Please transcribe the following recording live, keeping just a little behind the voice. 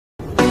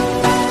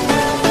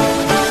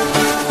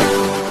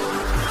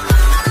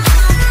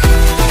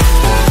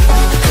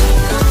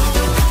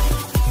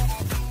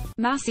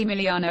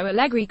Massimiliano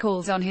Allegri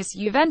calls on his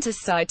Juventus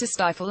side to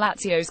stifle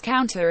Lazio's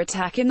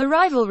counter-attack in the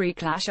rivalry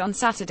clash on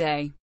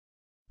Saturday.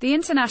 The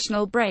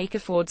international break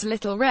affords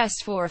little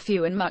rest for a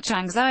few and much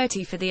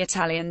anxiety for the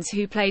Italians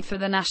who played for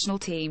the national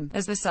team,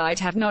 as the side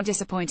have not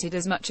disappointed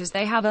as much as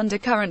they have under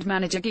current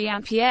manager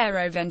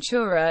Gianpiero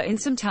Ventura in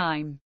some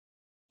time.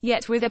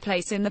 Yet with a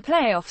place in the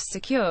playoffs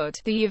secured,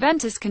 the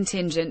Juventus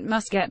contingent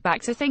must get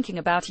back to thinking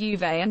about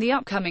Juve and the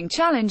upcoming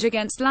challenge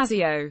against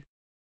Lazio,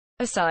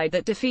 a side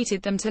that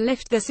defeated them to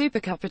lift the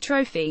Supercoppa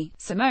trophy.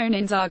 Simone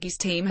Inzaghi's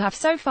team have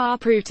so far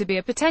proved to be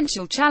a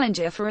potential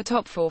challenger for a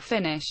top-4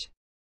 finish.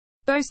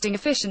 Boasting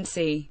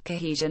efficiency,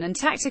 cohesion and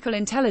tactical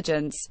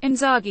intelligence,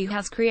 Inzaghi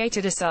has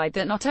created a side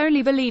that not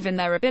only believe in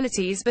their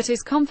abilities but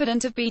is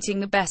confident of beating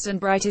the best and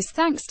brightest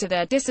thanks to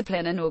their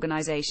discipline and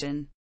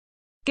organization.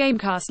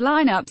 Gamecast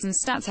lineups and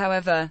stats.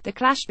 However, the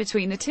clash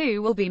between the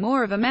two will be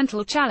more of a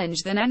mental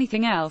challenge than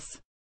anything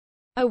else.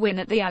 A win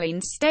at the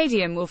Allianz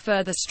Stadium will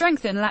further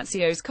strengthen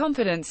Lazio's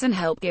confidence and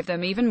help give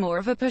them even more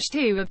of a push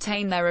to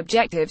obtain their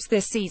objectives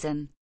this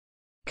season.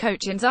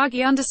 Coach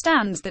Inzaghi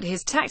understands that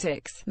his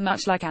tactics,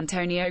 much like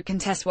Antonio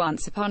Conte's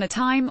once upon a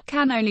time,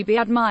 can only be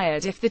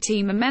admired if the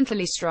team are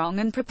mentally strong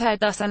and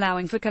prepared, thus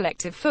allowing for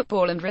collective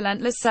football and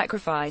relentless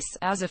sacrifice,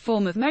 as a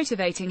form of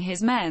motivating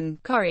his men.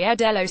 Corriere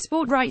dello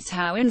Sport writes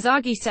how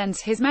Inzaghi sends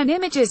his men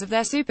images of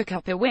their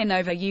Supercoppa win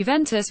over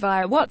Juventus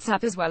via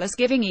WhatsApp, as well as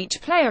giving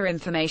each player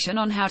information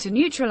on how to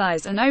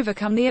neutralize and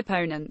overcome the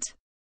opponent.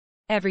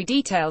 Every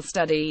detail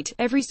studied,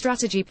 every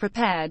strategy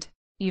prepared.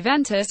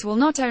 Juventus will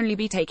not only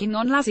be taking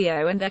on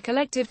Lazio and their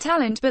collective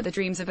talent but the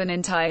dreams of an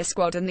entire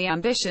squad and the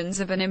ambitions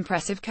of an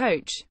impressive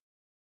coach.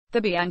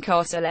 The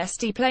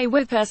Biancocelesti play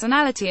with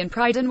personality and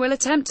pride and will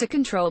attempt to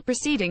control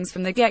proceedings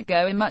from the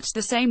get-go in much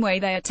the same way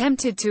they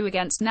attempted to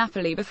against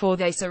Napoli before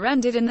they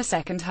surrendered in the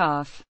second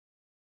half.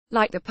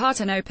 Like the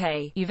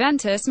Partenope,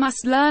 Juventus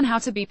must learn how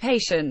to be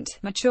patient,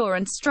 mature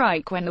and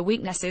strike when the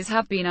weaknesses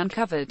have been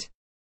uncovered.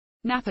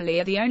 Napoli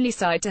are the only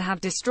side to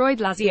have destroyed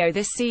Lazio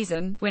this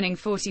season, winning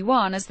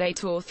 41 as they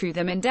tore through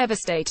them in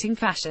devastating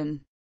fashion.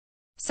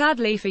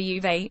 Sadly for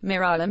Juve,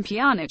 Miralem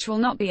Pjanic will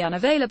not be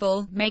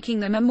unavailable, making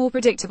them a more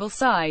predictable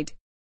side.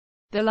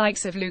 The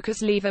likes of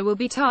Lucas Leiva will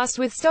be tasked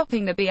with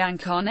stopping the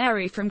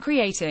Bianconeri from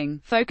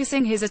creating,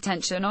 focusing his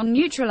attention on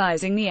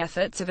neutralizing the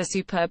efforts of a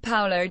superb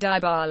Paulo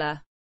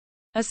Dybala.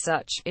 As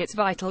such, it's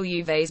vital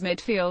Juve's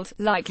midfield,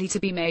 likely to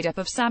be made up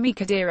of Sami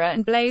Khedira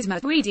and Blaise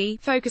Matuidi,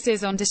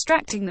 focuses on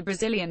distracting the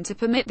Brazilian to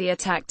permit the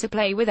attack to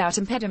play without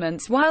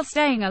impediments while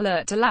staying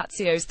alert to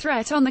Lazio's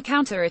threat on the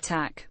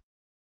counter-attack.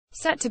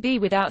 Set to be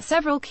without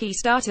several key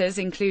starters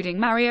including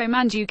Mario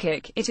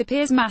Mandzukic, it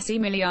appears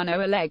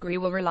Massimiliano Allegri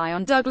will rely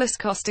on Douglas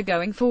Costa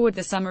going forward,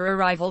 the summer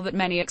arrival that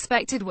many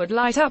expected would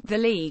light up the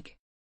league.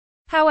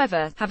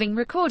 However, having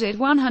recorded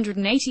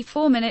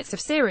 184 minutes of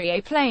Serie A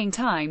playing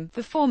time,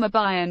 the former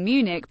Bayern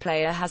Munich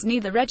player has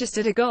neither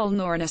registered a goal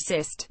nor an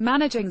assist,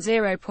 managing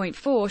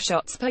 0.4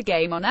 shots per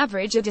game on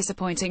average, a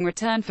disappointing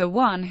return for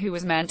one who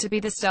was meant to be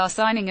the star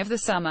signing of the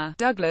summer.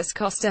 Douglas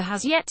Costa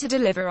has yet to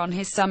deliver on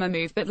his summer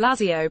move, but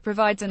Lazio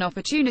provides an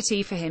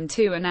opportunity for him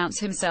to announce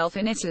himself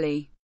in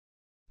Italy.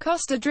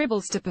 Costa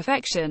dribbles to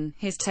perfection,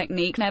 his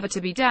technique never to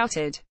be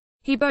doubted.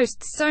 He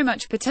boasts so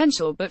much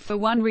potential, but for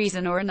one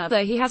reason or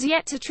another he has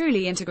yet to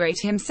truly integrate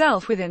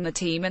himself within the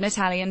team. In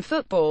Italian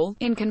football,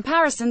 in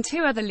comparison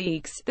to other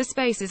leagues, the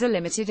spaces are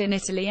limited in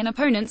Italy and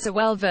opponents are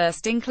well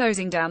versed in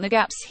closing down the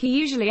gaps he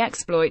usually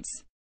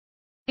exploits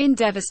in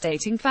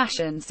devastating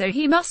fashion, so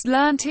he must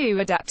learn to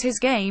adapt his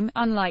game.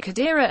 Unlike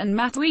Khedira and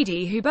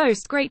Matuidi, who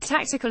boast great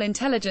tactical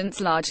intelligence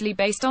largely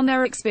based on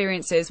their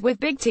experiences with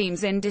big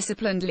teams in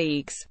disciplined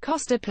leagues,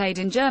 Costa played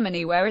in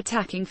Germany where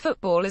attacking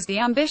football is the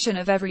ambition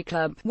of every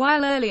club,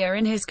 while earlier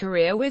in his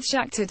career with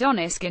Shakhtar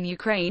Donetsk in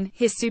Ukraine,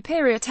 his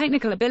superior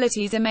technical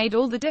abilities made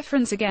all the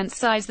difference against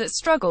sides that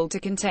struggled to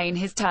contain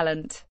his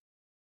talent.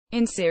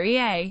 In Serie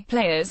A,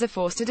 players are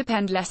forced to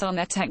depend less on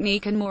their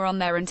technique and more on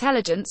their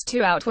intelligence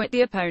to outwit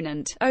the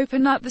opponent,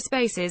 open up the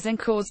spaces and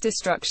cause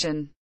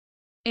destruction.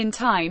 In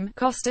time,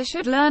 Costa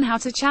should learn how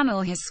to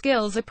channel his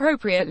skills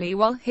appropriately,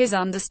 while his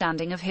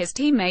understanding of his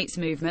teammates'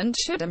 movement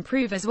should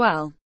improve as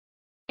well.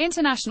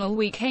 International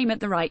week came at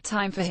the right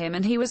time for him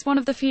and he was one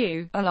of the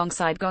few,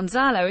 alongside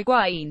Gonzalo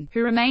Higuain,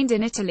 who remained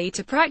in Italy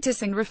to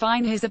practice and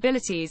refine his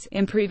abilities,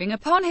 improving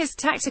upon his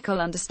tactical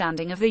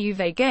understanding of the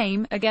Juve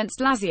game. Against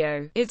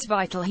Lazio, it's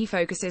vital he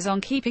focuses on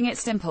keeping it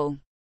simple.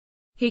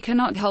 He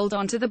cannot hold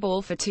on to the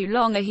ball for too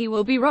long or he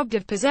will be robbed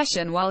of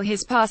possession, while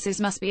his passes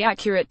must be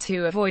accurate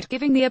to avoid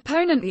giving the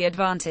opponent the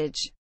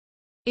advantage.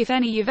 If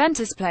any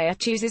Juventus player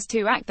chooses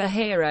to act the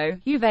hero,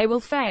 Juve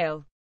will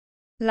fail.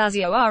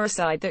 Lazio are a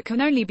side that can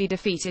only be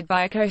defeated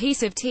by a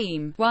cohesive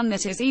team, one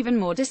that is even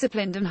more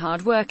disciplined and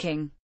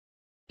hard-working.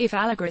 If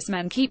Allegri's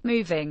men keep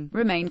moving,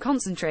 remain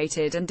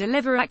concentrated and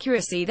deliver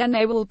accuracy, then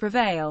they will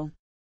prevail.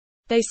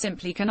 They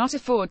simply cannot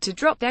afford to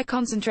drop their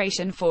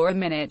concentration for a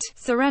minute,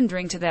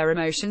 surrendering to their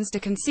emotions to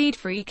concede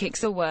free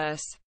kicks or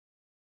worse.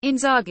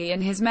 Inzaghi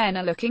and his men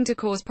are looking to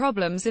cause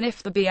problems, and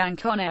if the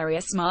Bianconeri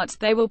are smart,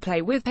 they will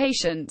play with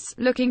patience,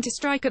 looking to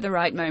strike at the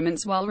right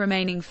moments while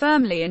remaining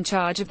firmly in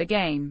charge of the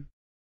game.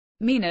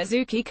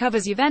 Minazuki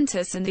covers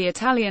Juventus and the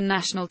Italian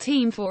national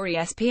team for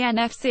ESPN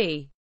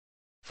FC.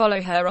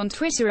 Follow her on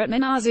Twitter at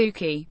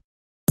Minazuki.